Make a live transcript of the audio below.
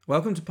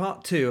Welcome to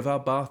part 2 of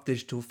our Bath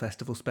Digital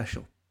Festival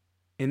special.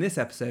 In this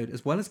episode,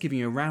 as well as giving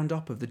you a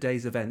roundup of the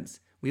day's events,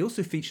 we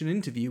also feature an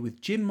interview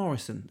with Jim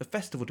Morrison, the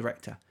festival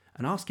director,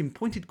 and ask him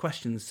pointed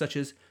questions such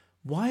as,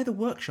 why are the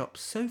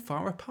workshops so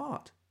far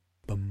apart?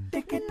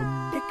 It's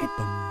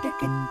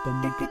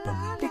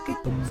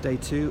day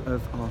 2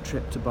 of our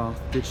trip to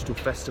Bath Digital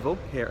Festival,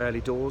 here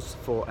early doors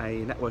for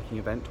a networking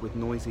event with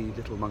Noisy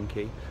Little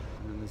Monkey.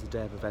 And then there's a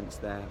day of events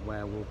there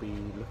where we'll be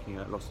looking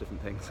at lots of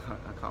different things.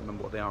 I can't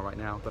remember what they are right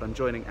now, but I'm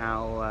joining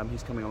Al.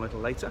 He's coming on a little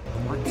later.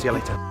 Right, see you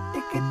later.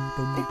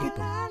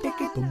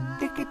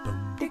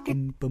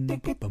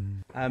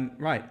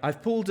 Right,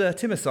 I've pulled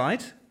Tim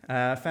aside.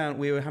 Found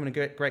we were having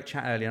a great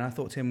chat earlier, and I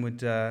thought Tim would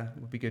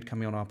be good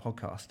coming on our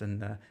podcast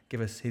and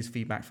give us his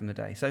feedback from the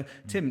day. So,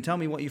 Tim, tell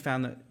me what you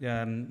found that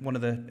one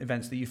of the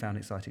events that you found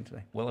exciting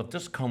today. Well, I've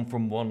just come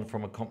from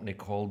a company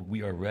called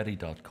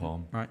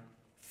weareready.com. Right.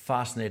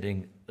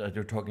 Fascinating.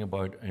 They're talking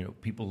about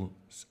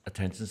people's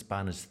attention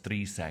span is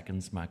 3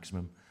 seconds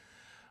maximum.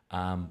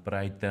 But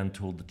I then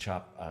told the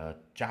chap,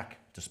 Jack,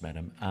 just met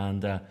him,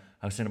 and I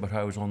was saying about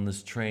how I was on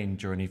this train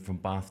journey from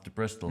Bath to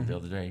Bristol the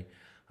other day.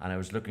 And I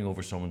was looking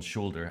over someone's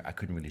shoulder. I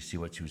couldn't really see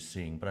what she was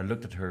seeing, but I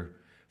looked at her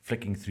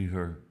flicking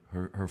through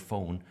her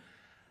phone,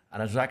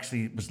 and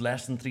it was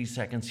less than 3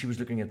 seconds. She was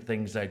looking at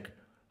things like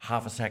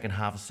half a second,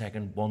 1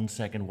 second,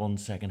 1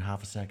 second,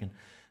 half a second.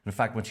 And in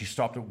fact, when she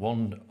stopped at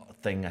one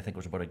thing, I think it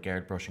was about a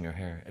girl brushing her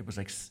hair, it was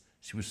like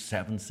she was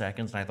 7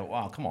 seconds, and I thought,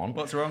 wow, come on.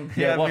 What's wrong?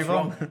 Yeah, what's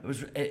wrong? It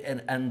was,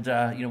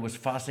 it was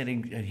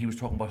fascinating. He was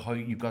talking about how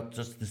you've got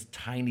just this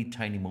tiny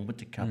moment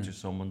to capture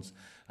someone's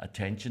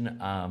attention,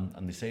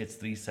 and they say it's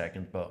 3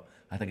 seconds, but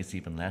I think it's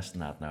even less than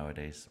that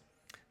nowadays.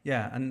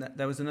 Yeah, and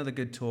there was another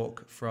good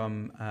talk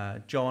from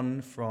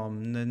John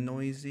from the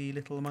Noisy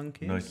Little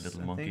Monkey. Noisy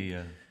Little Monkey,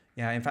 yeah.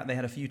 Yeah, in fact, they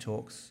had a few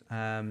talks,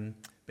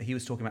 but he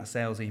was talking about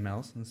sales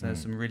emails, and so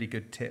there's some really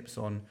good tips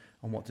on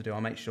what to do. I'll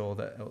make sure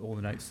that all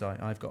the notes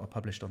I've got are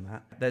published on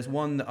that. There's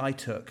one that I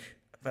took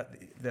that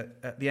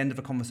at the end of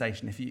a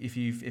conversation, if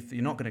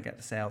you're not going to get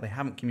the sale, they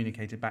haven't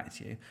communicated back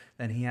to you,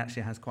 then he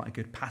actually has quite a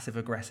good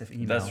passive-aggressive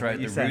email. That's right,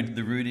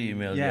 the rude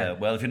email, yeah.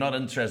 Well, if you're not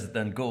interested,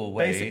 then go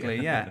away.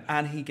 Basically, yeah,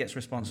 and he gets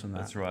response from that.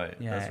 That's right,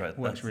 yeah, that's right. It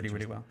works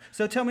really well.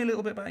 So tell me a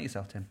little bit about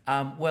yourself, Tim.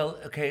 Well,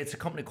 okay, it's a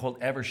company called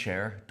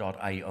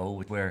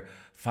Evershare.io, where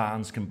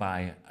fans can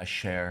buy a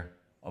share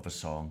of a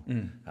song.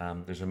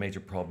 There's a major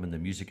problem in the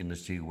music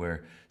industry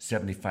where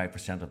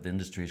 75% of the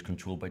industry is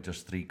controlled by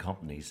just 3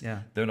 companies. Yeah.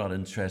 They're not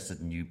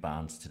interested in new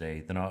bands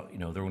today. They're not,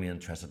 they're only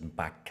interested in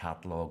back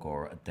catalogue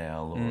or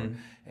Adele or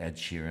Ed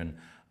Sheeran.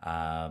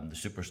 The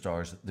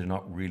superstars, they're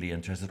not really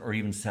interested or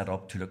even set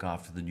up to look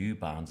after the new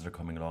bands that are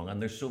coming along.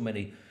 And there's so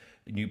many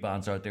new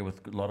bands out there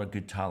with a lot of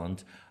good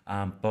talent,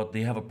 but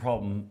they have a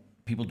problem.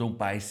 People don't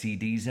buy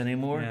CDs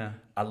anymore. Yeah.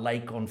 A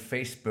like on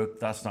Facebook,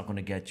 that's not going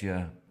to get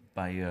you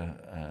buy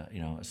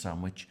a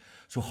sandwich.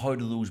 So how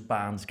do those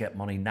bands get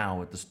money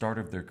now at the start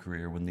of their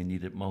career when they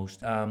need it most?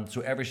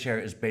 So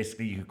Evershare is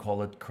basically, you could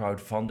call it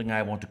crowdfunding.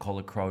 I want to call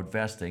it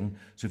crowdvesting.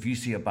 So if you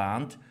see a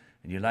band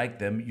and you like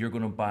them, you're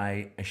going to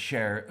buy a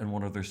share in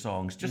one of their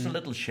songs, just a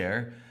little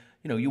share.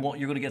 You're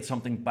going to get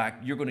something back.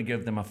 You're going to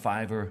give them a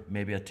 $5,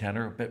 maybe a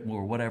 $10, a bit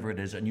more, whatever it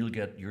is, and you'll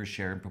get your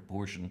share in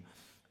proportion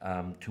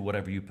to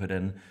whatever you put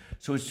in.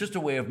 So it's just a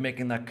way of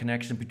making that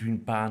connection between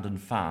band and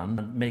fan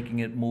and making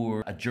it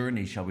more a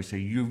journey, shall we say.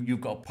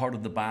 You've got part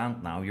of the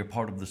band now, you're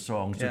part of the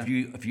song. So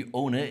if you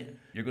own it,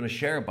 you're going to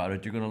share about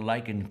it, you're going to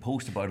like and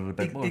post about it a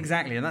bit more.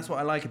 Exactly, and that's what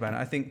I like about it.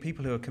 I think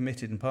people who are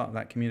committed and part of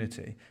that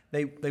community,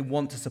 they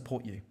want to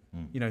support you.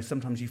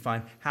 Sometimes you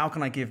find, how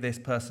can I give this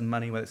person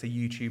money, whether it's a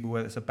YouTuber,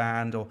 whether it's a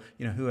band, or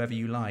whoever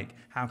you like,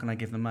 how can I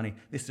give them money?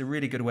 This is a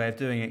really good way of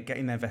doing it,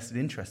 getting their vested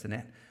interest in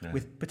it,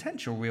 with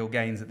potential real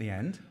gains at the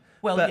end.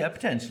 Well, yeah,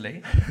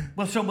 potentially.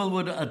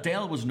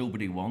 Adele was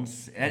nobody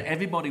once.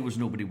 Everybody was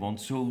nobody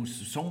once. So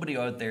somebody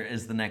out there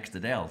is the next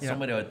Adele. Yeah.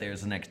 Somebody out there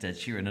is the next Ed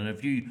Sheeran. And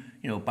if you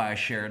buy a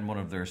share in one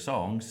of their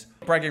songs,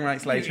 bragging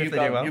rights later if they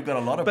do well. You've got a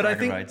lot of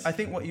bragging rights. I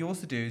think what you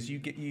also do is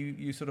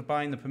you sort of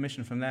buying the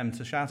permission from them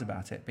to shout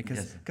about it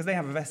because they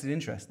have a vested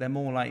interest. They're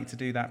more likely to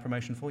do that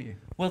promotion for you.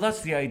 Well,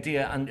 that's the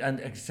idea.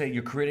 And say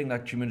you're creating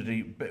that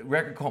community. But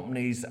record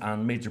companies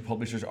and major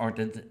publishers aren't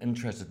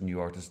interested in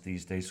new artists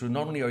these days. So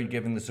not only are you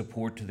giving the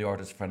support to the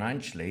artists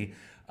financially,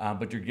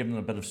 but you're giving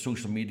them a bit of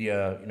social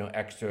media,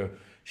 extra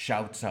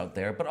shouts out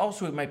there. But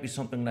also it might be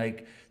something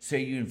like,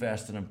 say you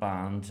invest in a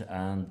band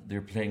and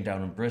they're playing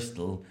down in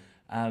Bristol,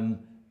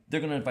 they're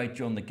going to invite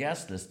you on the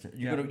guest list.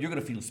 You're going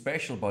to feel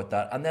special about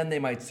that. And then they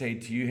might say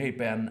to you, hey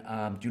Ben,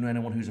 do you know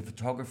anyone who's a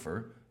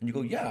photographer? And you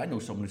go, yeah, I know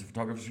someone who's a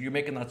photographer. So you're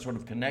making that sort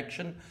of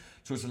connection.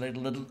 So it's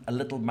a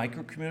little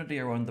micro community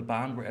around the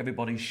band where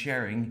everybody's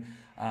sharing,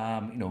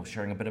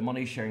 sharing a bit of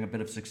money, sharing a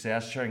bit of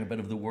success, sharing a bit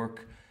of the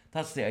work.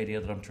 That's the idea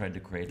that I'm trying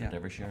to create at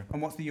Evershare.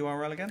 And what's the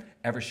URL again?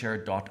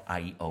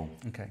 Evershare.io.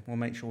 Okay, we'll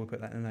make sure we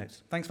put that in the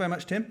notes. Thanks very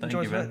much, Tim. Thank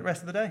Enjoy you, the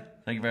rest of the day.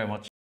 Thank you very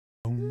much.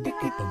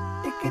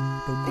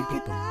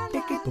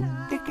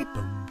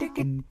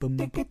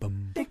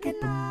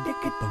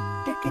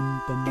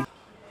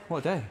 What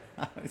a day.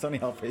 It's only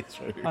halfway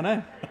through. I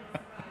know.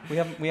 We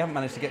haven't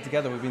managed to get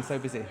together. We've been so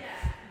busy,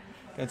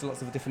 going to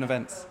lots of different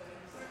events.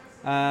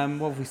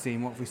 What have we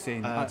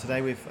seen?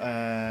 Today we've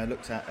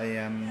looked at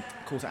a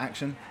call to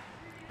action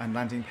and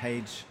landing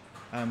page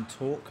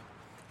talk.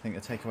 I think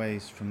the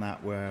takeaways from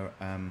that were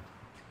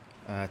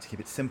to keep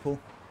it simple,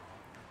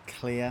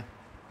 clear,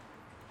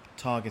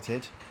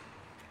 targeted,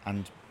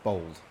 and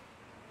bold.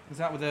 Is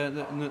that with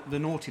the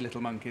naughty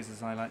little monkeys,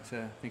 as I like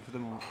to think of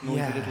them, or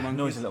noisy little monkeys?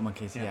 Noisy little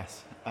monkeys. Yeah.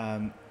 Yes.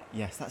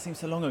 Yes, that seems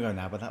so long ago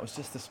now, but that was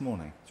just this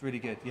morning. It's really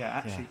good. Yeah,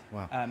 actually.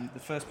 Yeah, wow. The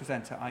first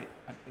presenter, I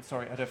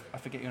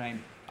forget your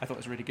name. I thought it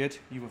was really good.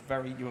 You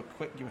were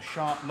quick, you were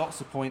sharp,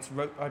 lots of points.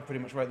 I pretty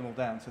much wrote them all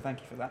down, so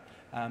thank you for that.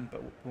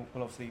 But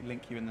we'll obviously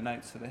link you in the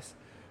notes for this.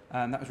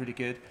 That was really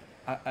good.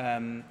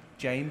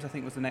 James, I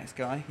think, was the next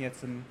guy. He had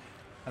some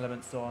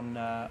elements on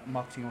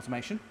marketing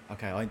automation.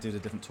 Okay, I did a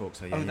different talk,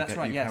 so yeah. Oh, that's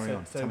right. Yeah.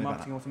 So marketing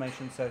marketing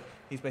automation. So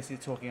he's basically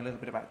talking a little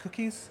bit about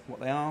cookies,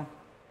 what they are,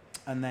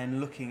 and then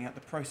looking at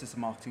the process of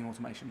marketing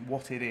automation,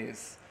 what it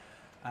is,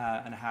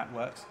 and how it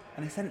works.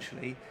 And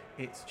essentially,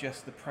 it's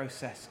just the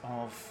process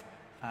of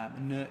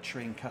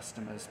nurturing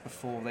customers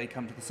before they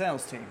come to the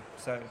sales team.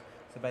 So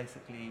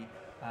basically,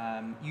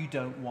 you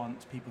don't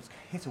want people to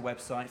hit a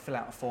website, fill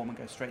out a form, and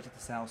go straight to the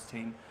sales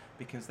team,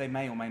 because they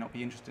may or may not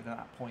be interested at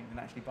that point in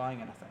actually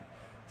buying anything.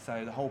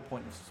 So the whole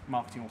point of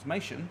marketing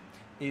automation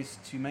is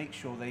to make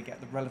sure they get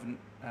the relevant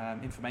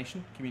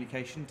information,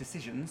 communication,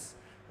 decisions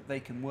that they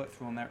can work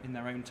through in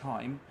their own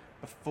time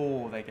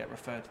before they get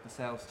referred to the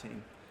sales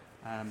team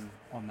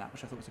on that,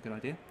 which I thought was a good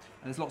idea.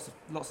 And there's lots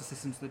of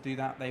systems that do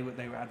that. They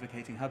were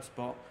advocating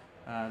HubSpot,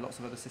 lots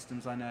of other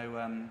systems I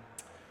know.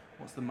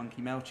 What's the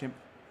monkey? MailChimp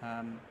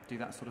do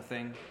that sort of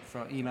thing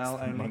for email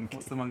only.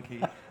 What's the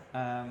monkey?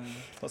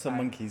 Lots of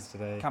monkeys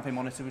today. Campaign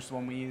Monitor, which is the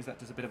one we use, that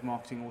does a bit of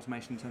marketing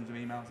automation in terms of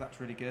emails.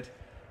 That's really good.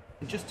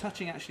 And just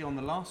touching actually on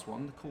the last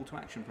one, the call to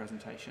action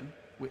presentation,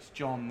 which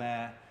John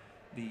there,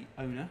 the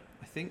owner,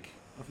 I think,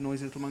 of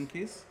Noisy Little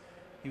Monkeys,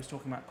 he was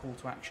talking about call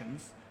to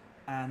actions,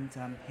 and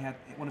he had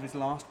one of his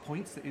last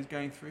points that he was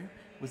going through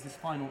was this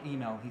final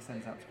email he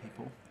sends out to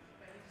people,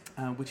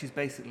 which is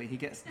basically he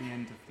gets to the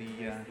end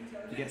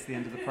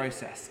of the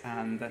process,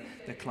 and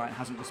the client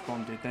hasn't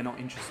responded, they're not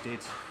interested,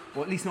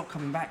 or at least not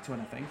coming back to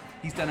anything.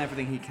 He's done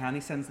everything he can.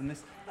 He sends them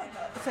this,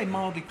 let's say,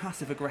 mildly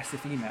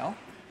passive-aggressive email,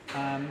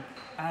 and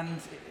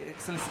it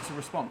solicits a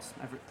response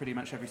pretty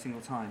much every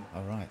single time.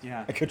 All right.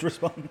 Yeah. A good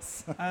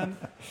response.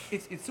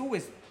 It's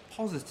always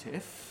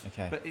positive,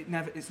 okay, but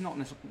it's not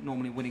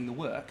normally winning the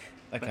work.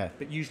 Okay.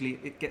 But usually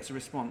it gets a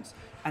response,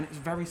 and it's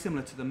very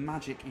similar to the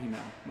magic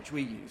email which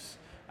we use.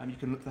 You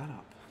can look that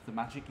up, the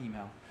magic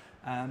email,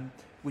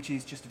 which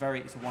is just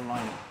it's a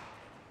one-liner.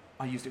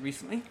 I used it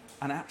recently,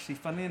 and actually,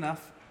 funnily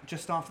enough,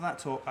 just after that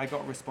talk, I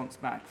got a response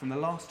back. From the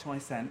last two I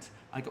sent,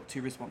 I got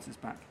 2 responses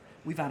back.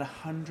 We've had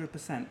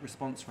 100%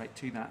 response rate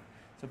to that.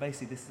 So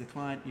basically, this is the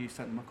client, you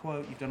sent them a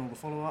quote, you've done all the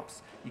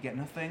follow-ups, you get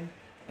nothing,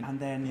 and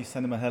then you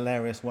send them a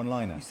hilarious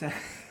one-liner.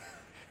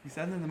 You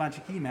send them the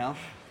magic email,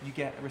 you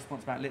get a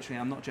response back, literally,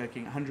 I'm not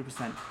joking,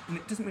 100%. And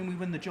it doesn't mean we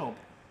win the job,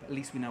 but at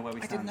least we know where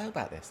we stand. I didn't know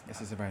about this. This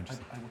is very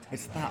interesting. I will tell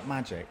it's you that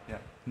magic. Yeah.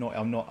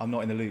 I'm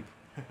not in the loop.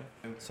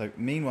 So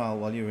meanwhile,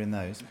 while you were in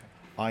those,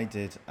 I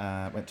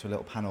went to a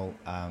little panel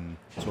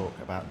talk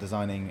about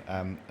designing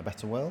a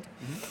better world,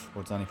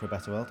 or designing for a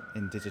better world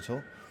in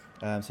digital.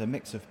 So a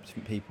mix of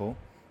different people,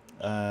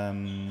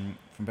 from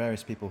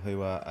various people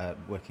who are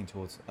working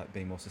towards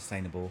being more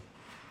sustainable,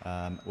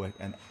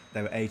 and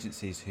there were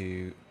agencies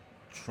who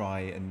try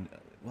and,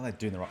 well, they're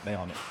doing the right. They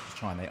are not just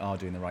trying. They are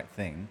doing the right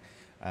thing,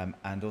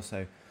 and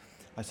also,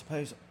 I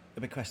suppose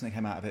the big question that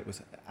came out of it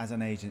was, as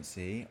an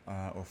agency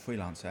or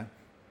freelancer,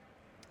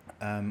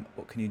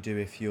 what can you do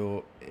if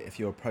your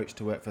approach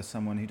to work for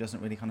someone who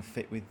doesn't really kind of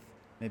fit with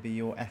maybe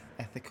your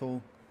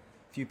ethical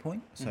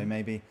viewpoint? So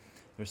maybe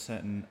there are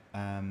certain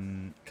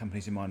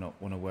companies you might not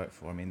want to work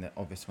for. I mean, the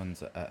obvious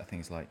ones are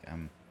things like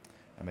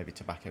maybe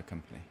tobacco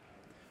company,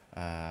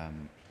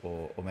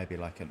 or maybe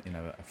like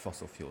a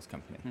fossil fuels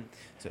company.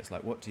 So it's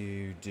like, what do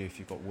you do if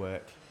you've got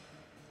work?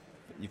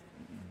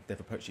 They've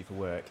approached you for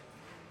work.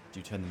 Do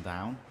you turn them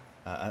down?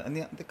 And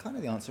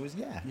the answer was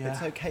yeah.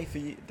 It's okay for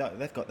you.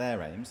 They've got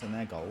their aims and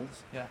their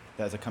goals. Yeah.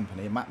 There's a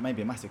company,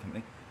 maybe a massive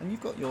company, and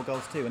you've got your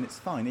goals too, and it's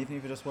fine. Even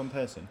if you're just one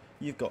person,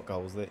 you've got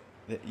goals that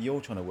you're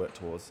trying to work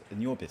towards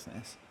in your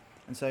business.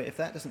 And so if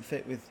that doesn't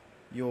fit with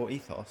your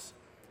ethos,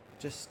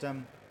 just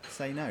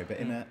say no, but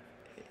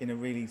in a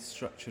really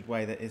structured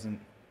way that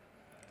isn't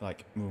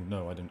like, well,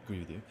 no, I don't agree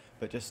with you,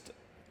 but just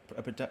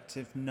a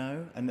productive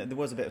no. And there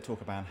was a bit of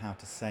talk about how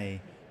to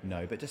say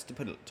no, but just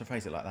to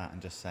phrase it like that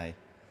and just say,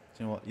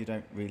 do you know what, you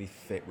don't really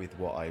fit with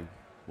what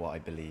I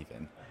believe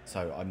in,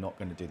 so I'm not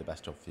going to do the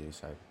best job for you.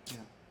 So yeah.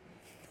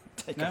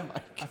 Take no,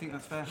 I think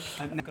that's fair.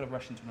 I've got to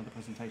rush into another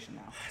presentation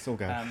now. It's all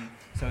go.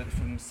 So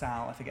from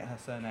Sal, I forget her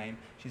surname.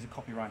 She's a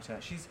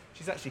copywriter. She's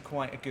actually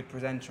quite a good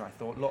presenter, I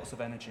thought. Lots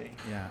of energy.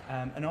 Yeah.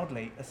 And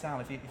oddly, Sal,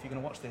 if you're going to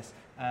watch this,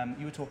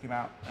 you were talking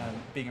about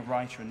being a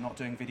writer and not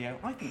doing video.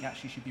 I think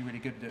actually she'd be really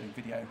good at doing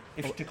video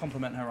to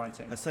complement her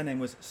writing. Her surname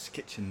was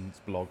Skitchen's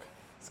blog.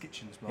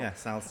 Kitchens blog. Yeah,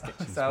 Sal's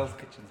Kitchens. Sal's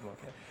Kitchens blog.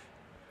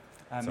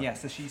 Yeah.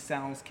 So she's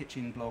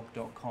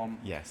salskitchenblog.com.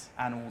 Yes.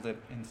 And all the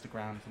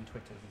Instagrams and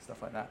Twitters and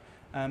stuff like that.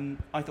 I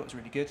thought it was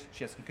really good.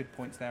 She has some good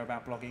points there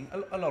about blogging,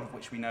 a lot of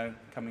which we know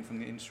coming from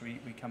the industry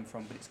we come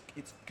from, but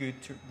it's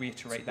good to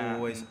reiterate that.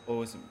 Always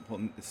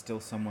important. It's still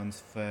someone's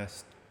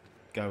first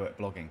go at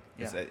blogging.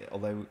 Yeah.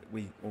 Although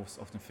we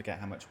also often forget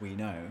how much we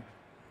know,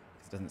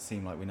 'cause it doesn't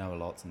seem like we know a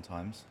lot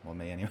sometimes, well,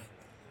 me anyway.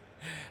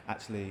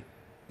 Actually,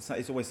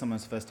 it's always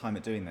someone's first time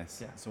at doing this.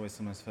 Yeah. It's always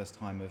someone's first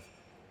time of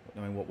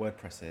knowing what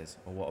WordPress is,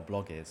 or what a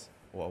blog is,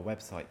 or what a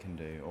website can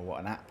do, or what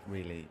an app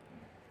really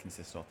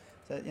consists of.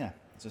 So yeah,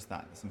 it's just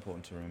that. It's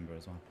important to remember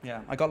as well.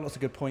 Yeah, I got lots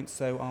of good points,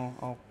 so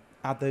I'll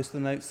add those to the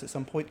notes at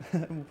some point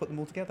and we'll put them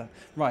all together.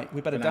 Right,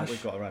 we better But now dash.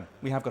 we've got to run.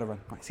 We have got to run.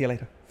 Right, see you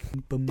later.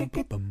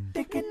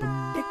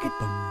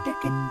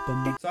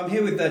 So I'm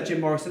here with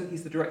Jim Morrison.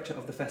 He's the director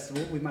of the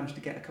festival. We've managed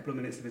to get a couple of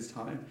minutes of his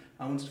time.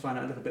 I wanted to find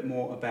out a little bit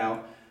more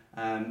about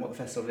what the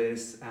festival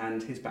is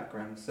and his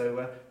background.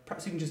 So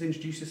perhaps you can just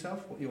introduce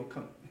yourself, who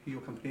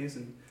your company is,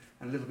 and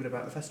a little bit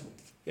about the festival.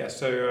 Yeah,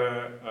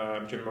 so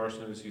I'm Jim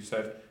Morrison, as you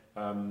said.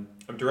 I'm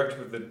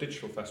director of the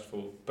Digital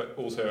Festival, but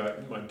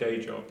also my day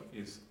job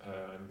is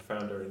I'm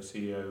founder and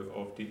CEO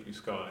of Deep Blue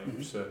Sky,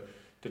 which is a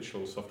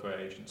digital software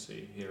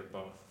agency here at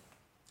Bath.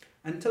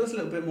 And tell us a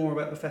little bit more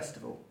about the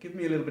festival. Give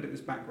me a little bit of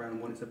its background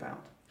and what it's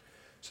about.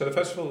 So the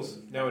festival's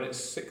now in its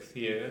 6th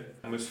year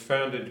and was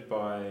founded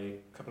by a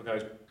couple of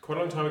guys quite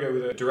a long time ago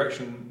with a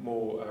direction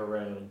more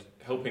around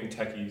helping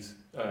techies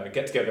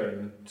get together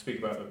and speak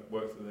about the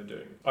work that they're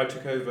doing. I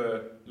took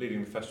over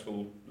leading the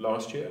festival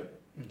last year,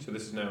 so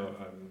this is now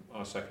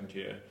our 2nd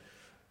year.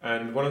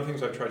 And one of the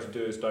things I've tried to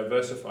do is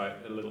diversify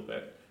it a little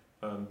bit,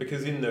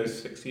 because in those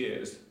 6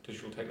 years,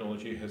 digital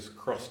technology has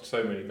crossed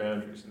so many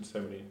boundaries in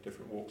so many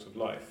different walks of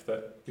life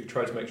that we've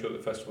tried to make sure that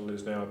the festival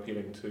is now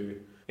appealing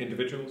to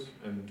individuals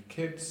and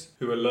kids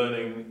who are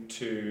learning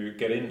to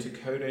get into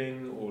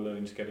coding or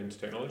learning to get into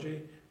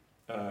technology,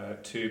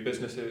 to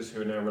businesses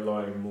who are now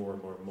relying more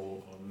and more and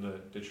more on the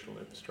digital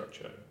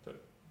infrastructure that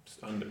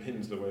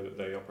underpins the way that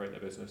they operate their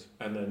business.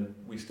 And then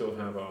we still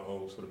have our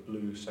whole sort of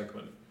blue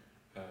segment,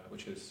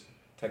 which is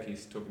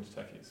techies talking to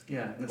techies.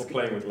 Yeah, or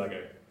playing with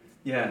Lego.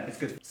 Yeah, it's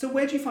good. So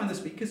where do you find the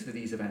speakers for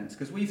these events?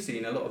 Because we've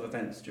seen a lot of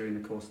events during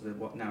the course of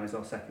what now is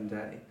our 2nd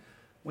day.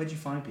 Where do you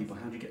find people?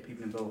 How do you get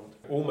people involved?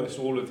 Almost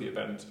all of the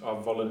events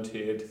are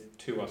volunteered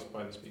to us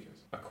by the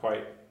speakers. Are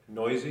quite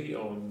noisy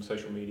on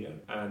social media,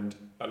 and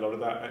a lot of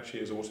that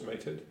actually is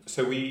automated.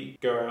 So we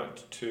go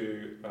out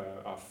to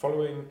our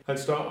following and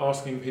start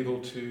asking people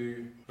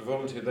to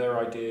volunteer their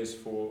ideas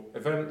for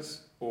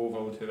events or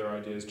volunteer their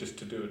ideas just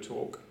to do a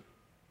talk.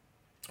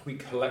 We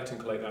collect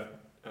that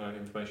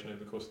information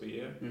over the course of the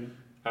year,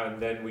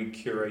 and then we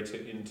curate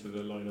it into the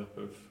lineup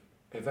of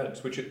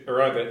events, which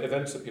are either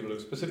events that people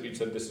have specifically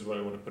said this is what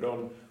I want to put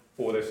on,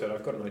 or they've said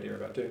I've got an idea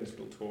about doing this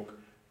little talk,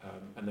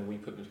 and then we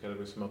put them together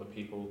with some other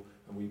people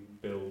and we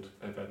build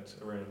events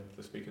around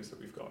the speakers that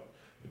we've got.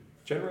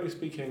 Generally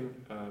speaking,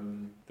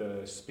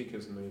 the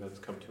speakers and the events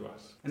come to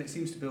us. And it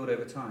seems to build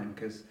over time,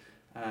 because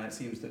it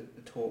seems that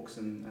the talks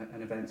and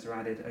events are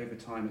added over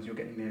time as you're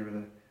getting nearer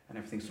and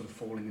everything's sort of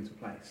falling into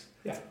place.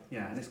 Yeah.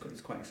 Yeah, and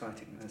it's quite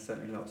exciting. There's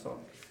certainly lots on.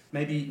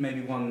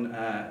 Maybe one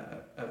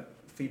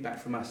feedback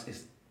from us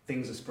is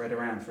things are spread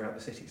around throughout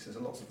the city, so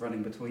there's lots of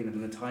running between them,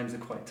 and the times are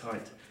quite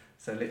tight.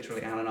 So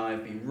literally, Anne and I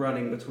have been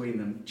running between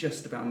them,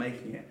 just about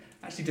making it.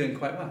 Actually doing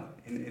quite well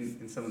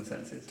in some of the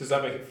senses. Does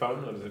that make it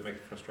fun, or does it make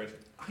it frustrating?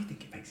 I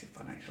think it makes it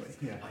fun, actually.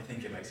 Yeah. I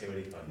think it makes it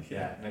really fun.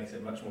 Yeah, it makes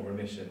it much more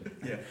remission.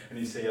 Yeah. And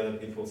you see other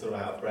people sort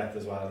of out of breath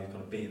as well. You've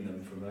kind of beaten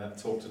them from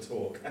talk to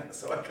talk.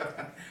 So I got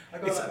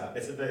like that.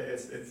 It's a bit.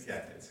 It's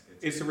good.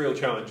 It's a real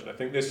challenge, and I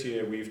think this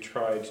year we've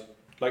tried,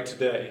 like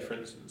today, for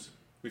instance,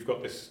 we've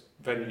got this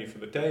venue for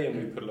the day, and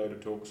we put a load of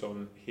talks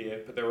on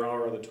here, but there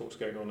are other talks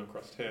going on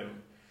across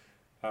town.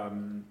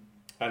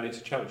 And it's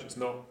a challenge. It's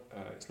not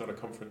a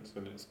conference,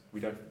 and we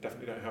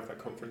definitely don't have that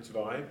conference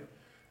vibe.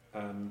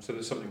 So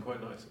there's something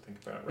quite nice to think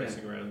about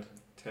racing around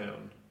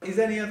town. Is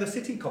any other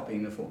city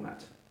copying the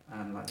format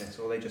like this,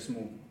 or are they just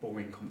more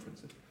boring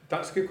conferences?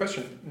 That's a good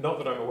question. Not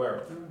that I'm aware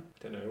of.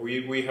 Don't know.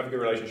 We have a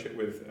good relationship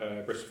with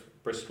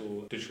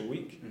Bristol Digital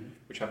Week,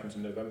 which happens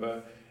in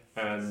November,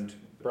 and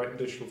Brighton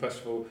Digital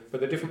Festival, but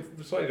they're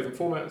slightly different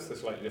formats. They're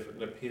slightly different.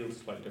 They appeal to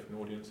slightly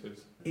different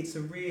audiences. It's a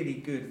really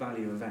good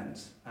value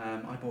event.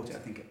 I bought it, I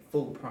think, at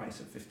full price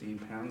of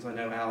 £15. I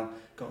know Al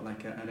got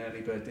like an early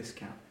bird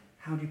discount.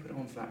 How do you put it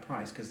on for that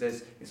price? Because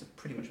it's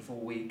pretty much a full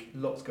week,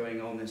 lots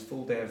going on. There's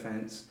full day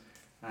events.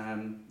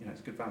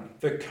 It's good value.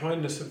 The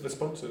kindness of the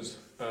sponsors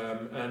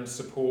and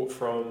support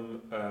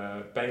from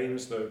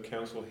Baines, the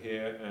council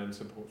here, and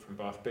support from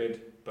Bath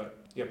Bid.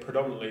 But yeah,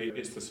 predominantly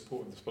it's the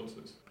support of the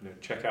sponsors.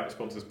 Check out the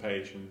sponsors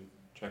page and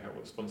check out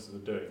what the sponsors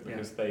are doing,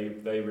 because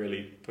they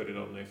really put it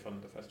on. They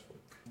fund the festival.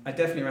 I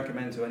definitely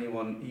recommend to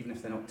anyone, even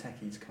if they're not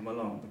techies, come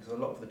along, because a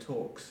lot of the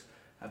talks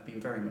have been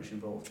very much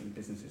involved in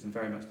businesses and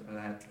very much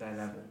at their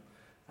level.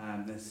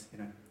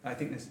 I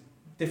think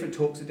there's different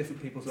talks at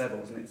different people's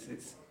levels, and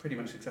it's pretty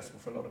much accessible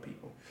for a lot of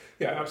people.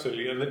 Yeah,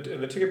 absolutely. And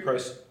the ticket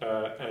price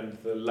and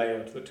the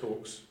layout of the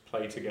talks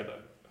play together.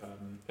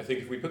 I think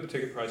if we put the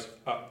ticket price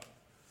up,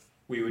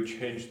 we would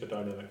change the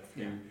dynamic of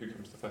who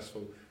comes to the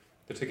festival.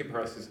 The ticket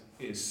price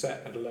is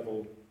set at a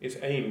level, it's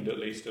aimed at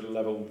least at a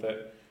level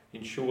that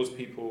ensures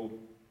people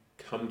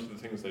come to the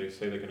things they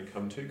say they're going to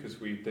come to, because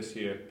this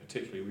year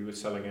particularly we were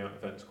selling out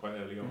events quite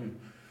early on.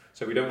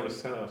 So we don't want to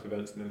sell out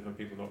events and then have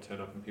people not turn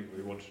up and people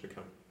who wanted to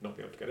come not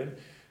be able to get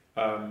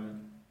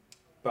in.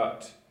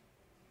 But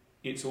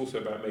it's also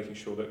about making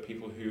sure that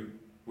people who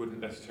wouldn't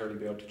necessarily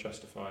be able to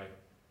justify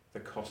the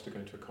cost of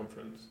going to a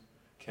conference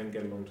can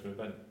get along to an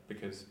event,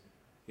 because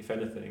if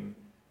anything,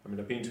 I mean,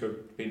 I've been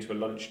to a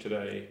lunch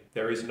today.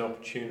 There is an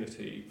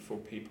opportunity for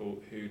people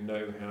who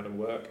know how to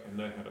work and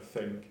know how to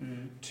think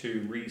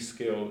to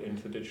reskill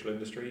into the digital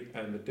industry,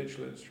 and the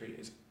digital industry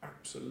is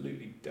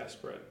absolutely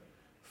desperate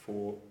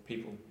for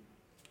people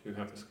who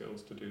have the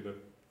skills to do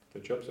the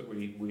jobs that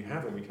we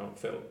have and we can't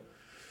fill.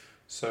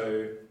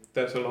 So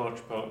that's a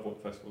large part of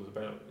what the festival is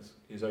about,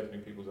 is opening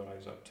people's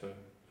eyes up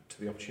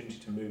to the opportunity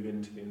to move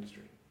into the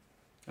industry.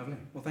 Lovely.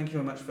 Well, thank you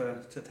very much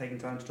for taking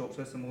time to talk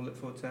to us, and we'll look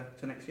forward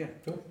to next year.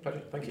 Cool,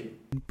 pleasure. Thank you.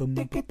 So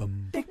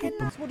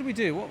what did we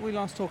do? What did we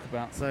last talk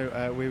about?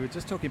 So we were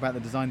just talking about the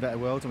Design Better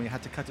World, and we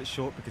had to cut it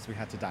short because we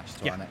had to dash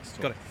to our next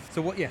talk. Got it.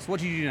 So what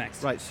did you do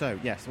next? Right, so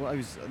yes,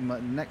 my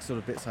next sort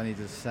of bits I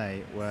needed to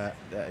say were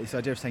this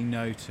idea of saying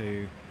no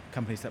to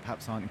companies that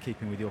perhaps aren't in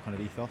keeping with your kind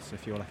of ethos,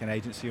 if you're like an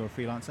agency or a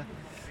freelancer,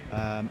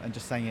 and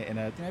just saying it in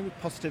a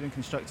positive and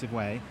constructive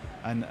way,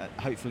 and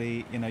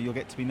hopefully you'll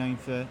get to be known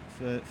for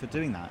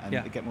doing that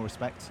and get more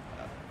respect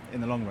in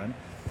the long run.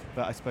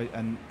 But I suppose,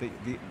 and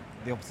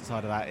the opposite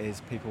side of that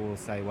is people will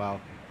say, well,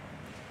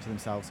 to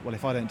themselves, well,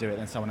 if I don't do it,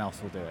 then someone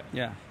else will do it.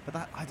 Yeah. But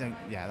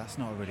that's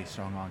not a really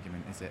strong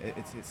argument, is it?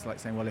 It's like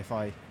saying, well, if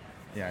I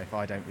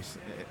don't,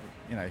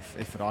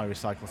 if I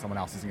recycle, someone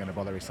else isn't going to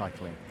bother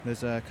recycling.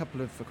 There's a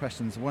couple of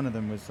questions. One of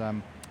them was a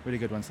really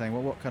good one, saying,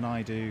 well, what can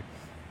I do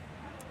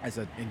as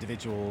an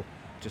individual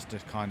just to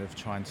kind of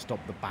try and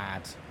stop the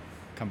bad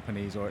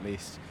companies, or at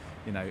least,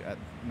 make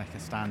a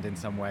stand in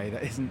some way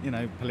that isn't,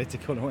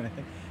 political or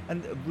anything.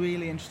 And a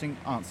really interesting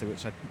answer,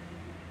 which I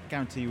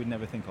guarantee you would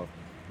never think of,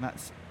 and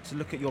that's to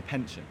look at your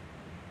pension.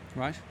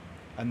 Right.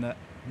 And that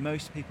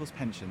most people's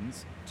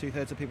pensions,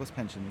 2/3 of people's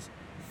pensions,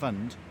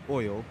 fund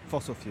oil,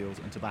 fossil fuels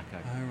and tobacco.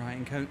 Oh, right,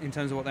 in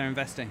terms of what they're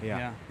investing.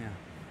 Yeah.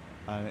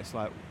 And it's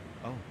like,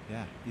 oh,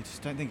 yeah, you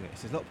just don't think of it.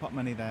 It's a little pot of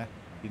money there,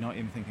 you're not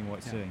even thinking what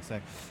it's doing. So,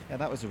 yeah,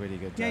 that was a really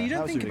good... Yeah, you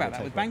don't think about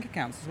that with bank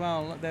accounts as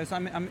well. There's,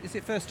 is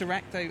it First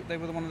Direct? They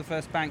were one of the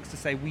first banks to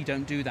say, we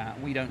don't do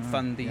that. We don't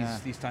fund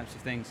these types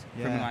of things,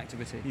 criminal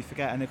activity. You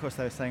forget, and of course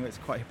they were saying it's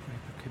quite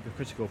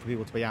hypocritical for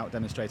people to be out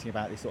demonstrating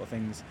about these sort of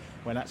things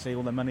when actually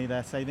all the money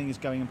they're saving is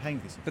going and paying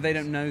for these. But they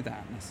don't know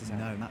that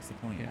necessarily. No, and that's the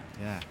point.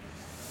 Yeah.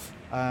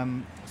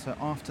 So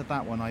after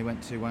that one, I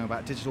went to one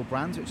about digital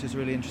brands, which is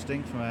really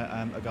interesting, from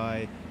a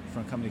guy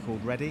from a company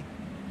called Ready.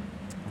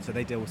 And so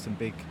they deal with some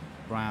big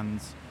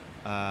brands,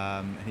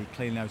 and he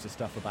clearly knows the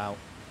stuff about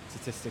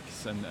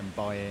statistics and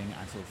buying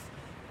and sort of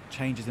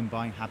changes in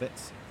buying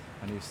habits.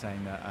 And he was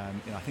saying that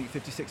I think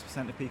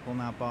 56% of people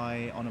now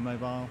buy on a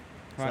mobile,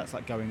 so that's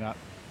like going up.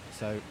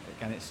 So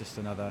again, it's just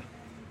another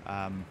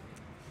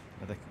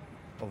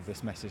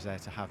obvious message there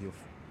to have your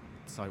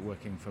site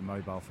working for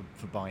mobile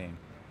for buying.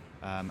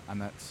 And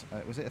that's,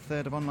 was it a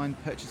third of online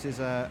purchases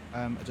are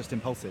just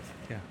impulsive?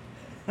 Yeah.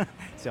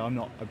 So I'm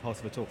not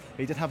impulsive at all.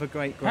 He did have a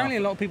great graph. Apparently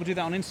a lot of people do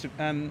that on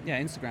Instagram.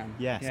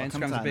 Yes, I'll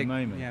come to that in a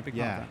moment. Yeah, big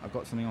part of that. I've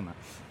got something on that.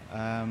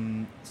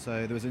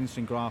 So there was an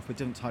interesting graph with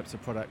different types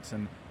of products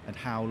and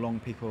how long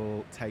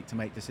people take to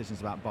make decisions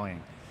about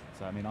buying.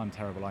 So, I mean, I'm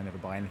terrible. I never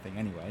buy anything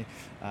anyway.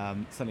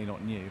 Certainly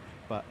not new.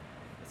 But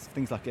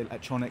things like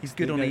electronics... He's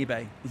good on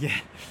eBay. Yeah.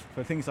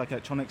 For things like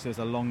electronics, there's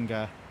a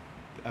longer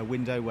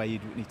window where you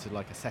need to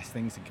assess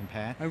things and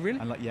compare. Oh, really?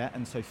 And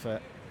and so for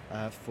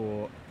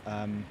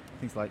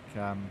things like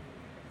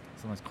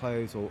sometimes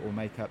clothes or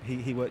makeup,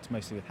 he worked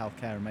mostly with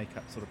healthcare and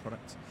makeup sort of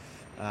products.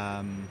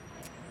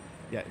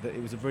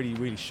 It was a really,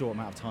 really short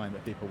amount of time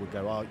that people would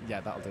go, oh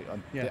yeah, that'll do.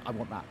 I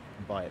want that,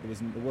 and buy it.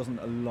 There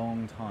wasn't a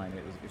long time.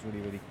 It was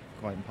really, really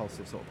quite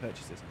impulsive sort of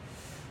purchases.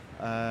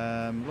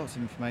 Lots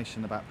of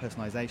information about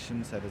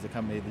personalisation. So there's a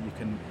company that you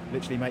can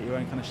literally make your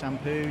own kind of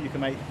shampoo. You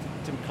can make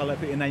different colour,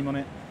 put your name on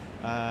it,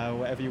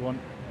 whatever you want,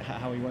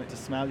 how you want it to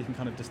smell. You can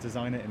kind of just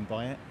design it and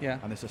buy it. Yeah.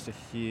 And there's just a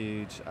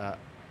huge,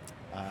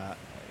 I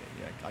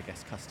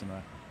guess,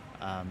 customer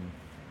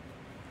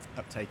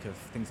uptake of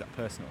things that are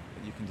personal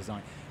that you can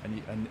design.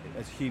 And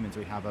as humans,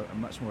 we have a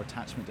much more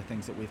attachment to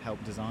things that we've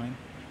helped design.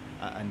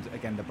 And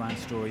again, the brand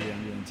story,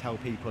 and you can tell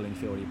people, and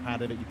you feel really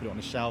proud of it. You put it on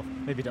a shelf.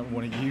 Maybe you don't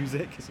want to use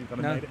it because you've got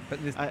to made it.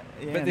 But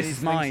this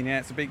is mine. Yeah,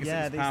 it's a big.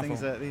 Yeah, it's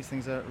powerful. these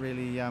things are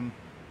really, really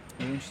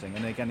interesting.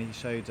 And again, he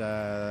showed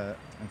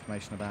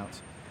information about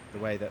the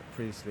way that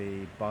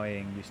previously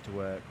buying used to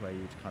work, where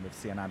you'd kind of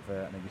see an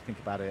advert and then you'd think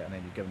about it, and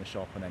then you'd go in the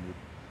shop and then you'd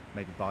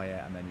maybe buy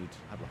it, and then you'd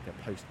have like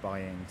a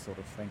post-buying sort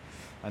of thing.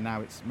 And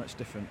now it's much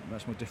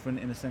more different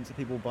in the sense that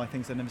people buy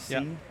things they've never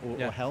seen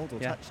or held or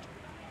touched.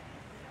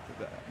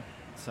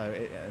 So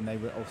and they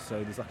were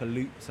also, there's like a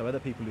loop, so other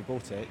people who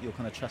bought it, you'll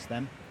kind of trust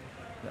them.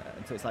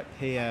 And so it's like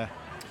a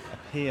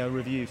peer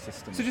review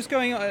system. So just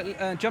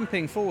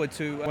jumping forward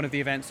to one of the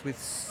events with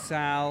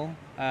Sal.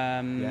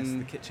 Yes,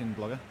 the kitchen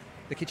blogger.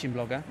 The kitchen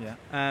blogger.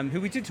 Yeah.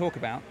 Who we did talk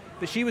about,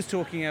 but she was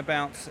talking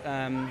about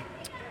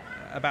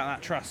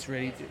that trust,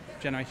 really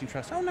generating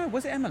trust. Oh no,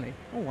 was it Emily?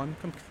 Oh, I'm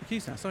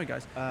confused now. Sorry,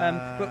 guys.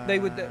 But they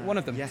were one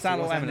of them, yes,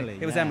 Sal or Emily.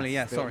 It was Emily.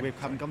 Yeah, sorry. We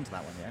haven't gone to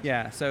that one yet.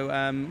 Yeah. So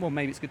well,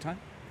 maybe it's a good time.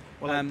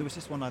 Well, there was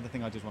just one other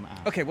thing I did want to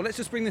add. Okay, well, let's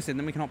just bring this in,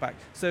 then we can hop back.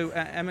 So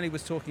Emily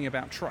was talking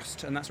about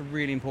trust, and that's a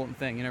really important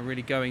thing,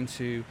 really going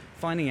to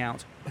finding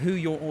out who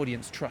your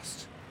audience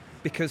trusts.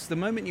 Because the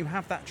moment you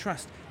have that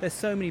trust, there's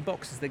so many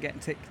boxes that get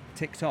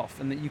ticked off,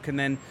 and that you can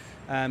then,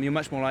 you're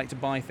much more likely to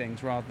buy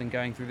things rather than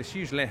going through this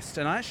huge list.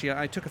 And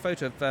I took a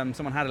photo of,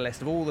 someone had a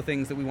list of all the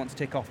things that we want to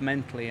tick off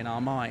mentally in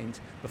our mind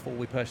before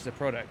we purchase a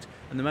product.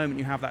 And the moment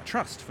you have that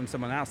trust from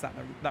someone else, that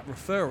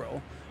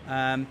referral,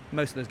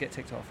 most of those get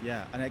ticked off.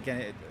 Yeah, and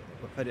again,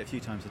 I've heard it a few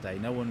times a day.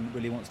 No one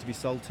really wants to be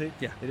sold to.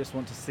 Yeah. They just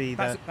want to see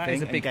that thing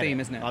is a big theme,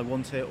 isn't it? I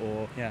want it,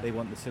 or they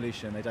want the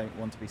solution. They don't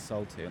want to be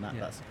sold to, and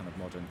that's a kind of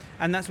modern.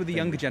 And that's with the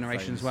younger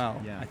generation as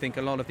well. Yeah. I think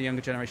a lot of the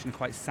younger generation are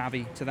quite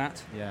savvy to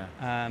that. Yeah.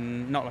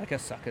 Not like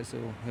us suckers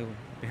who'll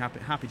be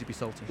happy to be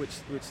sold to.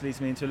 Which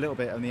leads me into a little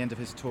bit. On the end of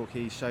his talk,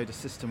 he showed a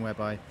system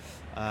whereby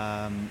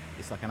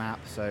it's like an app.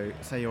 So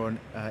say you're on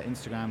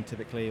Instagram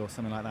typically or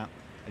something like that,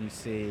 and you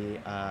see.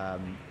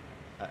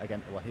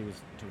 Again, well, he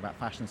was talking about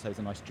fashion, so it's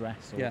a nice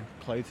dress or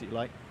clothes that you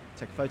like.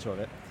 Take a photo of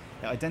it.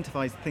 It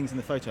identifies things in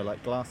the photo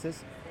like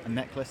glasses, a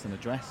necklace and a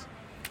dress,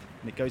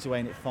 and it goes away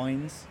and it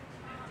finds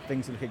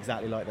things that look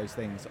exactly like those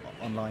things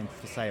online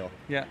for sale.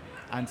 Yeah.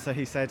 And so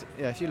he said,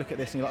 if you look at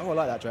this and you're like, oh, I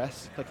like that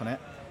dress, click on it.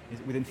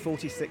 Within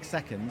 46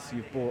 seconds,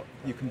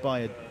 you can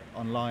buy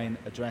online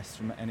a dress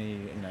from any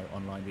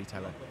online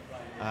retailer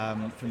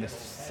from this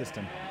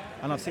system.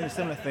 And I've seen a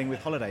similar thing with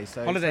holidays.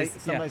 So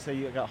sometimes say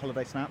you got a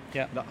holiday snap.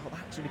 Yeah. Like, oh,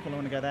 that's really cool. I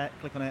want to go there.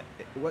 Click on it.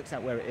 It works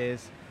out where it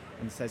is,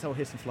 and says, oh,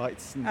 here's some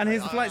flights. And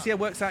here's the flights. Yeah,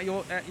 works out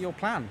your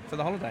plan for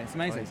the holiday. It's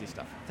amazing. Crazy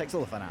stuff. Takes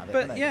all the fun out of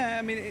it. But yeah,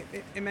 I mean,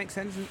 it makes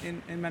sense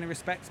in many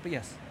respects. But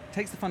yes,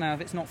 takes the fun out of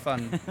it. It's not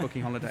fun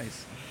booking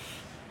holidays.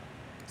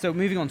 So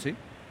moving on to.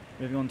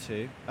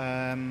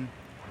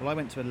 Well, I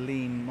went to a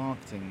lean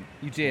marketing.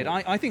 You did.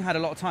 I think I had a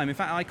lot of time. In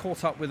fact, I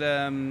caught up with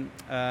a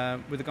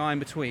guy in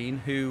between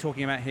who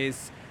talking about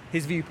his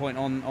viewpoint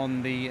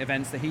on the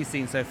events that he's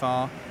seen so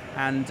far,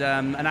 and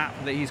an app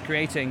that he's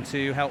creating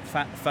to help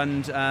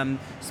fund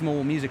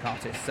small music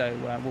artists. So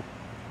we'll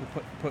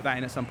put that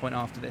in at some point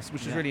after this,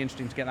 which is really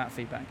interesting to get that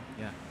feedback.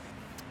 Yeah.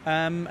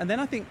 And then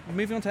I think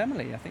moving on to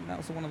Emily, I think that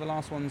was one of the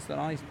last ones that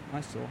I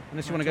saw.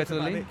 Unless you want to go to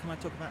the lean. Can I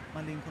talk about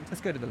my lean content?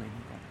 Let's go to the lean.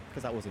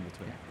 Because that was in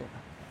between. Yeah, cool.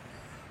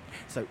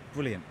 So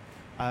brilliant.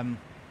 I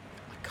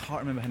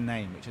can't remember her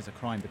name, which is a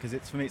crime because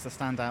for me it's a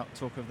standout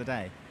talker of the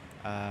day.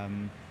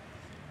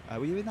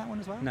 Were you in that one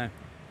as well? No.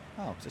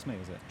 Oh, it's just me,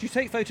 was it? Do you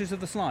take photos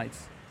of the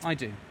slides? I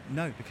do.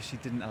 No, because she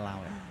didn't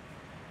allow it.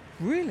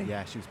 Really?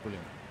 Yeah, she was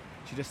brilliant.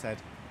 She just said,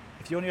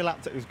 if you're on your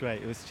laptop, it was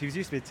great. She was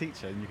used to be a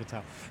teacher, and you could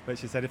tell. But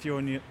she said,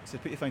 so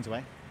put your phones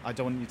away. I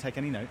don't want you to take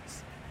any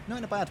notes. Not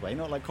in a bad way,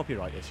 not like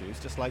copyright issues.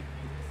 Just like,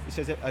 she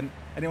says,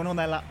 anyone on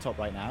their laptop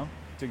right now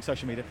doing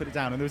social media, put it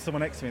down. And there was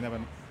someone next to me, and they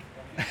went.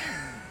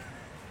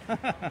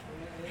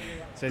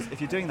 Says,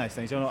 if you're doing those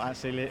things, you're not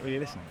actually really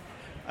listening.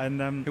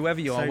 And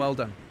whoever you are, well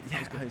done. Yeah,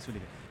 it's really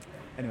good.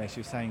 Anyway, she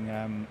was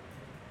saying,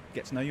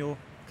 get to know your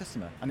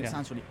customer, and it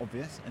sounds really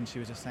obvious. And she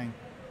was just saying,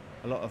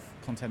 a lot of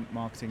content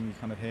marketing you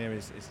kind of hear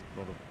is a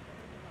lot of,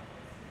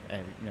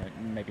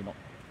 maybe not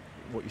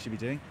what you should be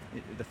doing.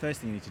 The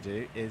first thing you need to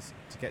do is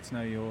to get to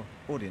know your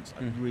audience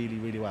really,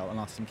 really well and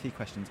ask some key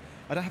questions.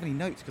 I don't have any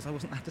notes because I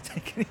wasn't allowed to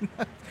take any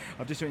notes.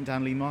 I've just written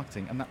down lean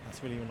marketing, and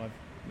that's really all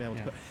I've been able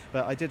to put.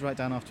 But I did write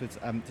down afterwards,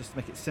 just to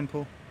make it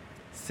simple,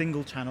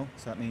 single channel.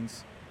 So that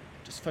means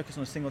just focus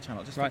on a single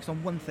channel. Just focus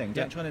on one thing.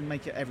 Don't try to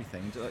make it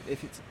everything.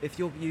 If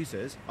your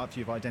users, after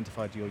you've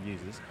identified your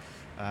users,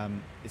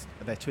 it's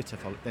their Twitter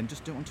follow, then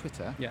just do it on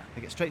Twitter. Yeah.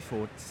 Make it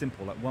straightforward,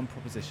 simple, like one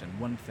proposition,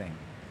 one thing.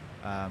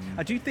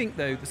 I do think,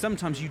 though, that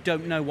sometimes you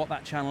don't know what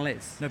that channel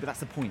is. No, but that's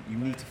the point. You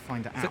need to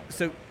find it out.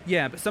 So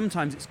yeah, but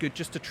sometimes it's good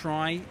just to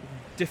try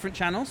different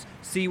channels,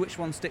 see which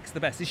one sticks the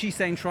best. Is she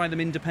saying try them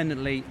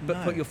independently,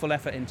 but put your full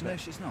effort into it? No,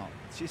 she's not.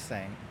 She's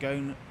saying go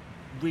and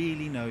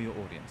really know your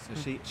audience. So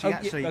she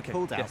actually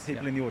pulled out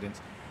people in the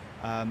audience,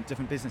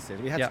 different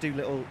businesses. We had to do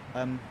little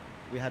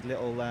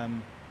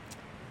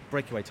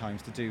breakaway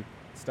times to do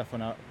stuff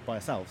by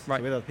ourselves, so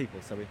with other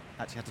people. So we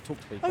actually had to talk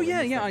to people. Oh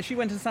yeah. She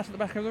went and sat at the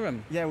back of the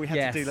room. Yeah, we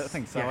had to do little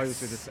things. So I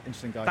was with this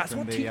interesting guy. That's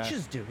from what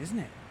teachers do, isn't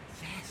it?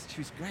 Yes, she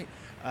was great.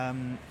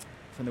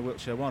 From the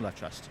Wiltshire Wildlife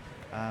Trust,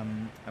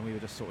 and we were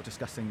just sort of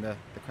discussing the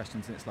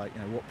questions. And it's like,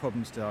 what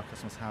problems do our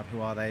customers have?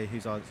 Who are they?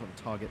 Who's our sort of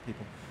target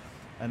people?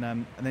 And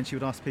then she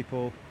would ask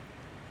people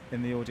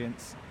in the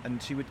audience,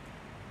 and she would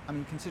I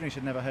mean, considering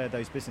she'd never heard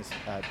those businesses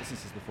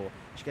before,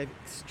 she gave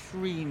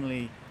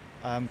extremely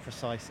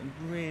precise and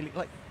really,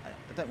 like,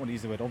 I don't want to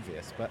use the word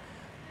obvious, but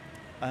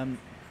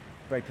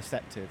very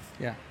perceptive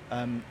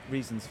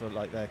reasons for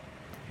like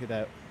who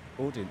their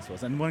audience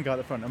was. And one guy at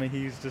the front, I mean,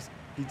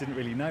 he didn't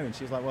really know, and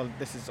she was like, well,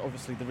 this is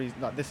obviously the reason,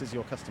 like, this is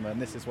your customer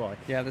and this is why.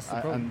 Yeah, that's the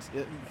problem.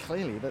 And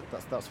clearly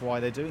that's why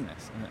they're doing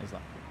this. And he's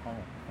like, oh,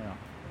 yeah,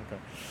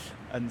 okay.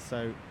 And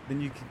so then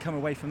you can come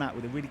away from that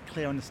with a really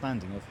clear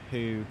understanding of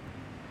who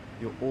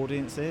your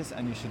audience is,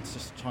 and you should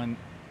just try and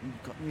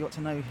you got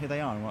to know who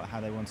they are and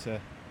how they want to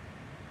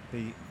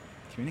be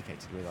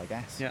communicated with, I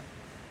guess. Yeah.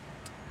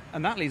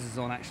 And that leads us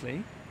on,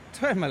 actually,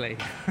 to Emily,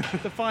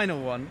 the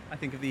final one, I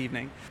think, of the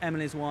evening.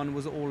 Emily's one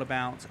was all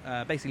about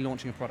basically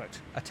launching a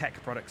product, a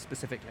tech product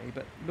specifically,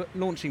 but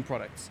launching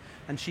products.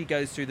 And she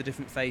goes through the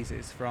different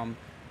phases from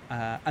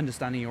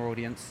understanding your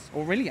audience,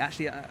 or really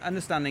actually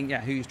understanding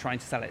who you're trying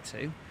to sell it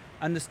to,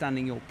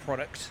 understanding your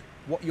product,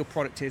 what your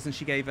product is. And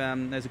she gave,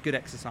 there's a good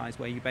exercise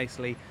where you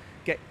basically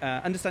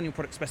understand your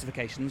product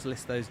specifications,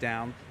 list those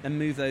down, then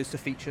move those to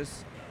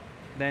features.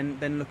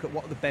 Then look at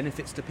what are the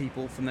benefits to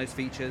people from those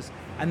features.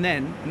 And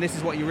this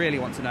is what you really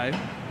want to know,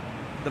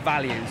 the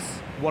values.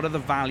 What are the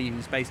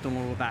values based on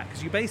all of that?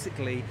 Because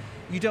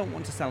you don't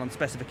want to sell on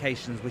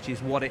specifications, which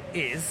is what it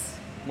is,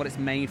 what it's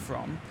made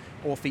from,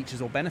 or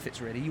features or benefits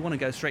really. You want to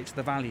go straight to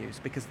the values,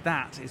 because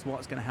that is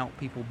what's going to help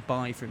people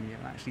buy from you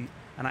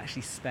and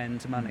actually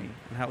spend money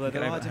and help them get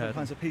there over are the different hurdle.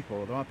 kinds of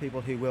people. There are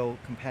people who will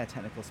compare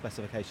technical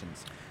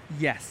specifications.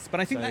 Yes, but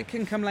I think that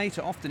can come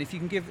later. Often, if you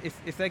can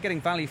if they're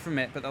getting value from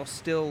it, but they'll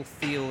still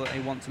feel that they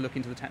want to look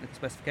into the technical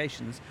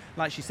specifications.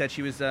 Like she said,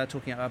 she was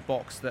talking about a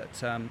box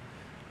that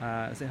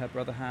is it her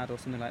brother had or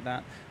something like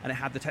that, and it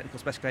had the technical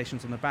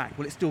specifications on the back.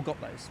 Well, it's still got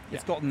those.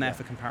 It's got them there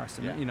for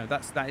comparison. Yeah. You know,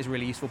 that is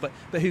really useful. But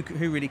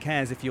who really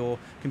cares if your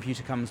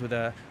computer comes with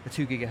a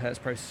 2 gigahertz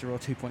processor or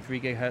 2.3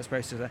 gigahertz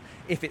processor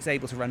if it's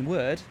able to run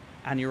Word?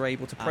 And you're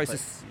able to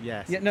process.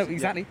 Yes. Yeah. No.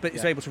 Exactly. But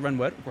it's able to run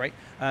Word. Great.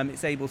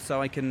 It's able,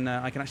 so I can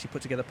actually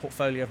put together a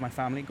portfolio of my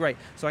family. Great.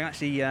 So I can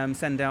actually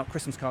send out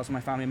Christmas cards for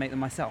my family and make them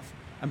myself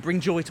and bring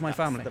joy to my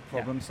family. The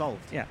problem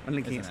solved. Yeah. And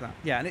linking it to that.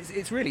 Yeah. And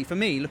it's really, for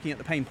me, looking at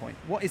the pain point.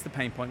 What is the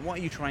pain point? What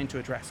are you trying to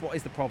address? What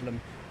is the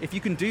problem? If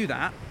you can do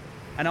that,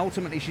 and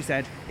ultimately, she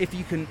said, if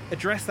you can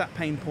address that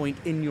pain point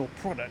in your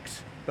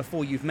product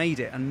before you've made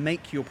it and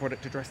make your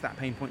product address that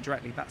pain point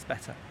directly, that's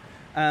better.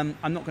 I'm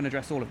not going to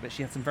address all of it.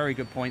 She had some very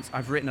good points.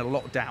 I've written a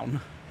lot down.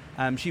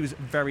 She was a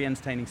very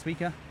entertaining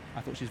speaker.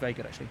 I thought she was very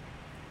good, actually.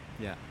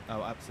 Yeah.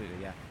 Oh,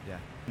 absolutely. Yeah.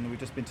 And we've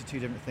just been to 2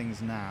 different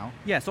things now.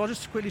 Yeah, so I'll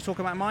just quickly talk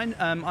about mine.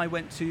 I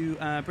went to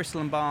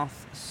Bristol and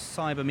Bath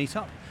Cyber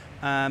Meetup.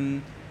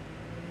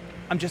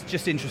 I'm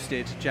just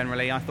interested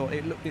generally. I thought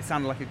it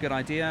sounded like a good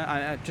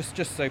idea. Just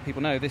so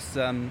people know, this,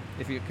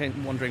 if you're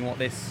wondering what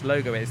this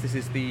logo is, this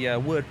is the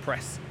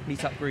WordPress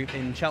meetup group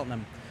in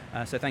Cheltenham.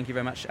 So thank you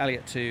very much,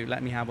 Elliot, to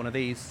let me have one of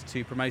these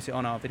to promote it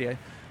on our video.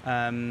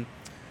 And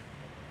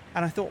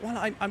I thought, well,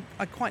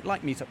 I quite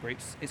like meetup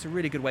groups. It's a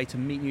really good way to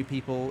meet new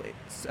people.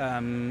 It's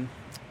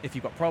if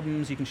you've got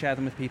problems, you can share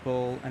them with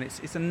people, and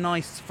it's a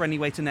nice, friendly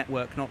way to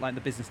network, not like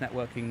the business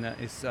networking that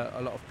is a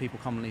lot of people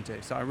commonly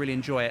do. So I really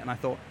enjoy it, and I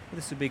thought, well,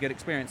 this would be a good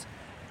experience.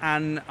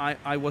 And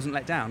I wasn't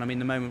let down. I mean,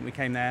 the moment we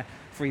came there,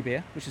 free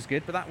beer, which is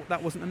good, but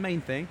that wasn't the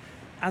main thing.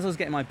 As I was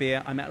getting my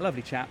beer, I met a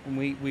lovely chap, and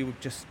we were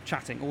just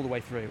chatting all the way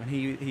through. And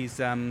he's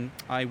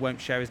I won't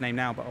share his name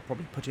now, but I'll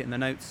probably put it in the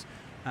notes,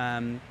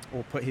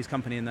 or put his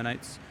company in the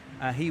notes.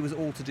 He was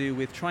all to do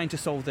with trying to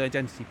solve the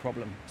identity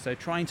problem. So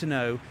trying to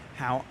know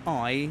how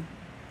I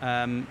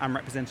am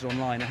represented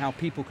online and how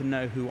people can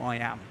know who I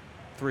am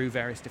through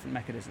various different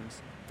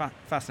mechanisms.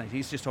 Fascinating.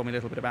 He's just told me a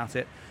little bit about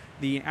it.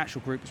 The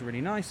actual group was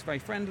really nice, very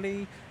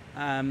friendly.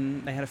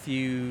 They had a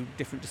few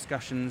different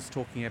discussions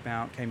talking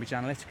about Cambridge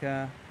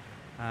Analytica.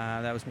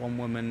 There was one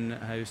woman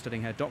who was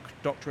studying her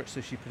doctorate, so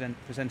she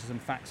presented some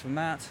facts from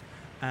that,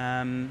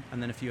 and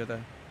then a few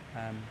other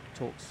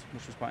talks,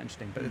 which was quite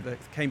interesting. But the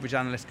Cambridge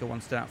Analytica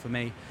one stood out for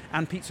me,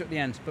 and pizza at the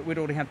end. But we'd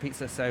already had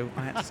pizza, so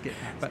I had to skip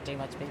that. But too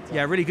much pizza.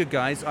 yeah, really good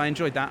guys. I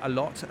enjoyed that a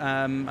lot,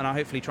 and I'll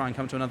hopefully try and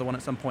come to another one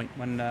at some point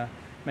when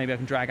maybe I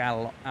can drag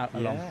Al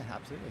along. Yeah,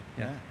 absolutely.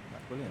 Yeah.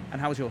 That's brilliant.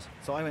 And how was yours?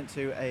 So I went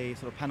to a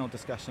sort of panel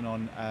discussion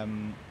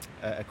on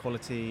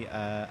equality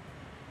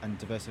and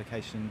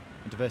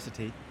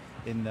diversity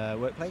in the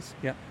workplace.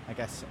 Yeah. I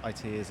guess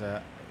IT is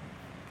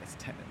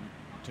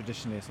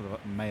traditionally a sort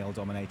of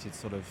male-dominated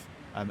sort of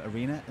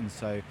arena, and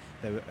so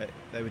they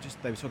were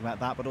talking about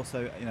that, but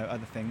also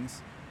other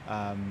things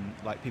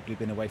like people who've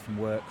been away from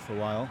work for a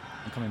while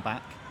and coming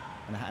back,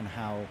 and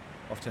how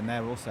often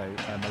they're also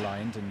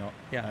maligned and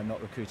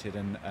not recruited,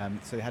 and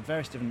so they had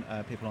various different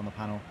people on the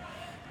panel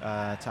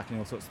tackling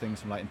all sorts of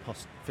things from like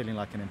feeling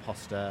like an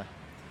imposter,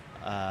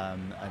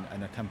 and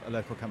a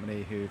local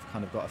company who've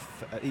kind of got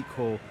an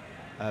equal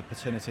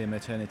paternity and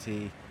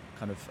maternity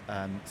kind of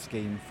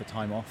scheme for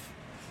time off,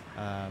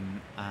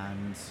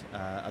 and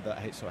other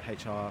sort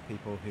of HR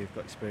people who've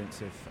got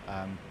experience of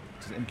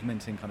just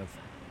implementing kind of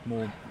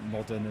more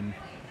modern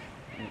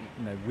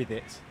and with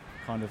it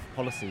kind of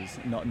policies,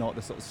 not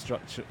the sort of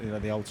structure,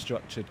 the old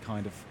structured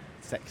kind of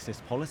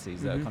sexist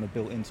policies that are kind of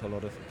built into a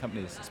lot of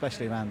companies,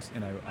 especially around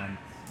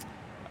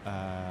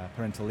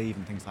parental leave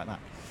and things like that.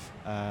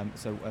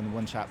 And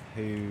one chap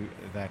who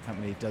their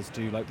company does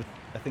do like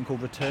a thing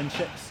called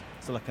returnships.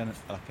 So like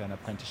an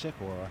apprenticeship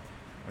or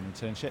an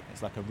internship.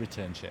 It's like a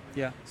returnship.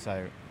 Yeah.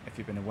 So if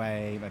you've been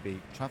away,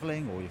 maybe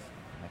travelling, or you've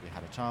maybe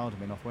had a child and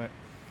been off work,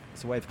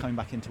 it's a way of coming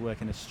back into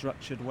work in a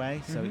structured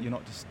way. So you're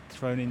not just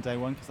thrown in day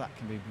one, because that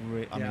can be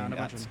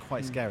that's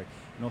quite scary.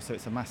 And also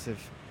it's a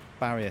massive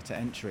barrier to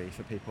entry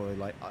for people who are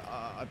like,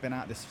 I've been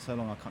out this for so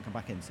long, I can't come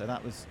back in. So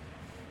that was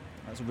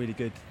a really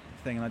good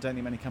thing, and I don't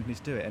think many companies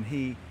do it. And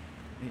he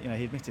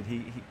admitted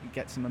he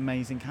gets some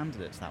amazing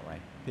candidates that way.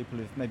 People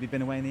who've maybe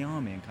been away in the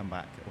army and come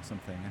back or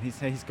something. And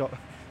he's got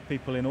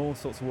people in all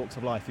sorts of walks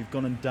of life who've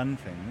gone and done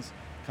things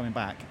coming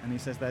back, and he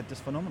says they're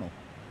just phenomenal.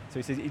 So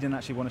he says he didn't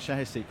actually want to share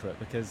his secret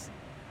because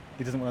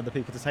he doesn't want other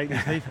people to take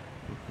these people.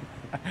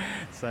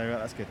 So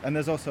that's good. And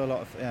there's also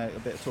a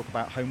bit of talk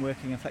about home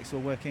working and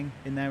flexible working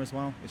in there as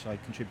well, which I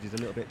contributed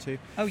a little bit to.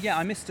 Oh yeah,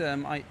 I missed.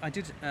 I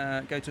did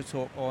go to a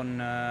talk on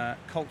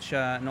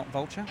culture, not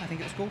vulture, I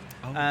think it was called.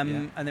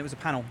 And there was a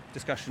panel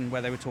discussion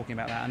where they were talking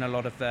about that, and a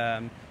lot of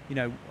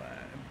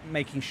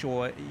making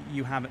sure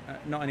you have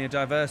not only a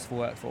diverse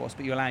workforce,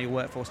 but you allow your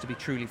workforce to be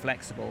truly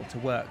flexible, to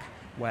work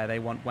where they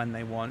want, when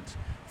they want,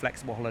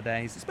 flexible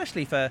holidays,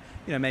 especially for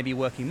maybe a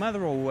working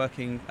mother or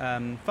working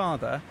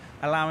father,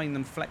 allowing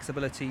them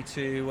flexibility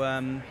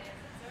to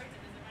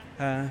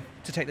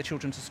take the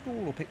children to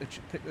school or pick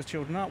the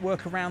children up,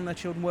 work around their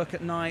children, work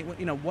at night,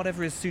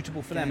 whatever is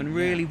suitable for them, and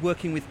really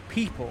working with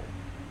people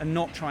and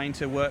not trying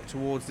to work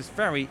towards this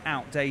very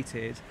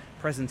outdated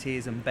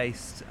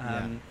presenteeism-based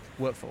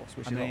workforce,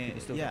 which a lot of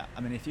people still do.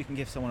 I mean, if you can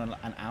give someone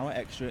an hour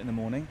extra in the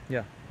morning,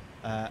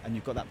 and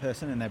you've got that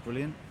person and they're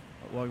brilliant,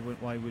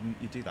 why wouldn't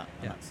you do that?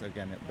 And that's,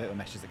 again, a bit of a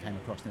message that came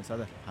across in this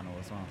other panel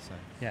as well. So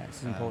yeah,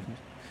 it's important.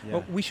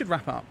 Well, we should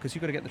wrap up because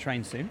you've got to get the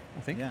train soon,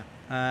 I think. Yeah.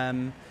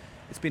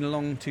 It's been a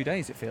long 2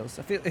 days, it feels.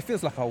 It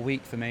feels like a whole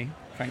week for me,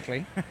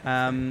 frankly.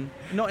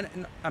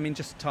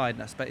 Just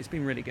tiredness, but it's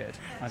been really good.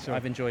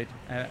 I've enjoyed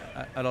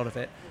a lot of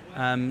it.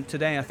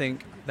 Today, I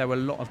think there were a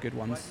lot of good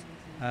ones.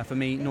 For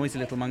me, Noisy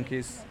Little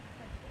Monkeys,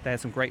 they had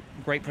some great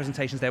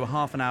presentations. They were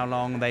half an hour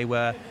long. They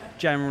were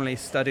generally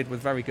studied with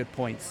very good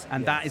points.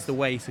 And that is the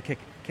way to kick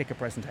a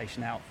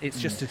presentation out. It's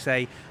just to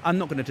say, I'm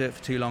not going to do it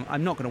for too long.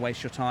 I'm not going to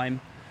waste your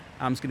time.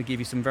 I'm just going to give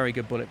you some very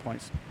good bullet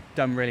points.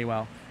 Done really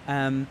well.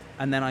 And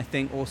then I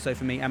think also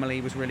for me, Emily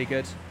was really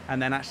good.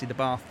 And then actually the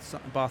Bath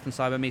and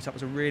Cyber meetup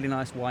was a really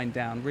nice wind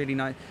down. Really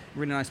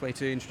nice way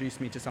to introduce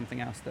me to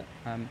something else that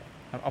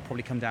I'll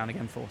probably come down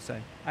again for.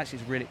 So actually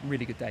it's a really,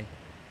 really good day.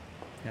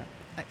 Yeah.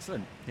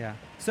 Excellent. Yeah.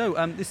 So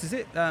this is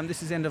it.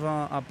 This is the end of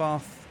our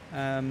Bath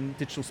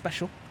digital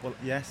special. Well,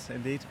 yes,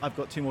 indeed. I've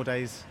got 2 more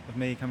days of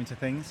me coming to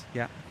things.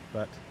 Yeah.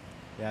 But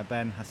yeah,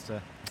 Ben has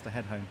to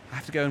head home. I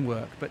have to go and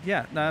work. But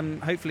yeah,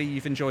 hopefully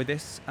you've enjoyed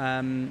this.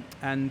 We'll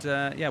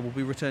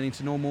be returning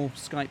to normal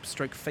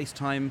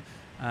Skype/FaceTime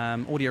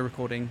audio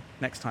recording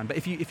next time. But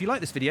if you like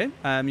this video,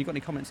 you've got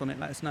any comments on it,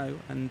 let us know,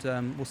 and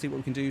we'll see what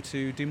we can do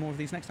to do more of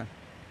these next time.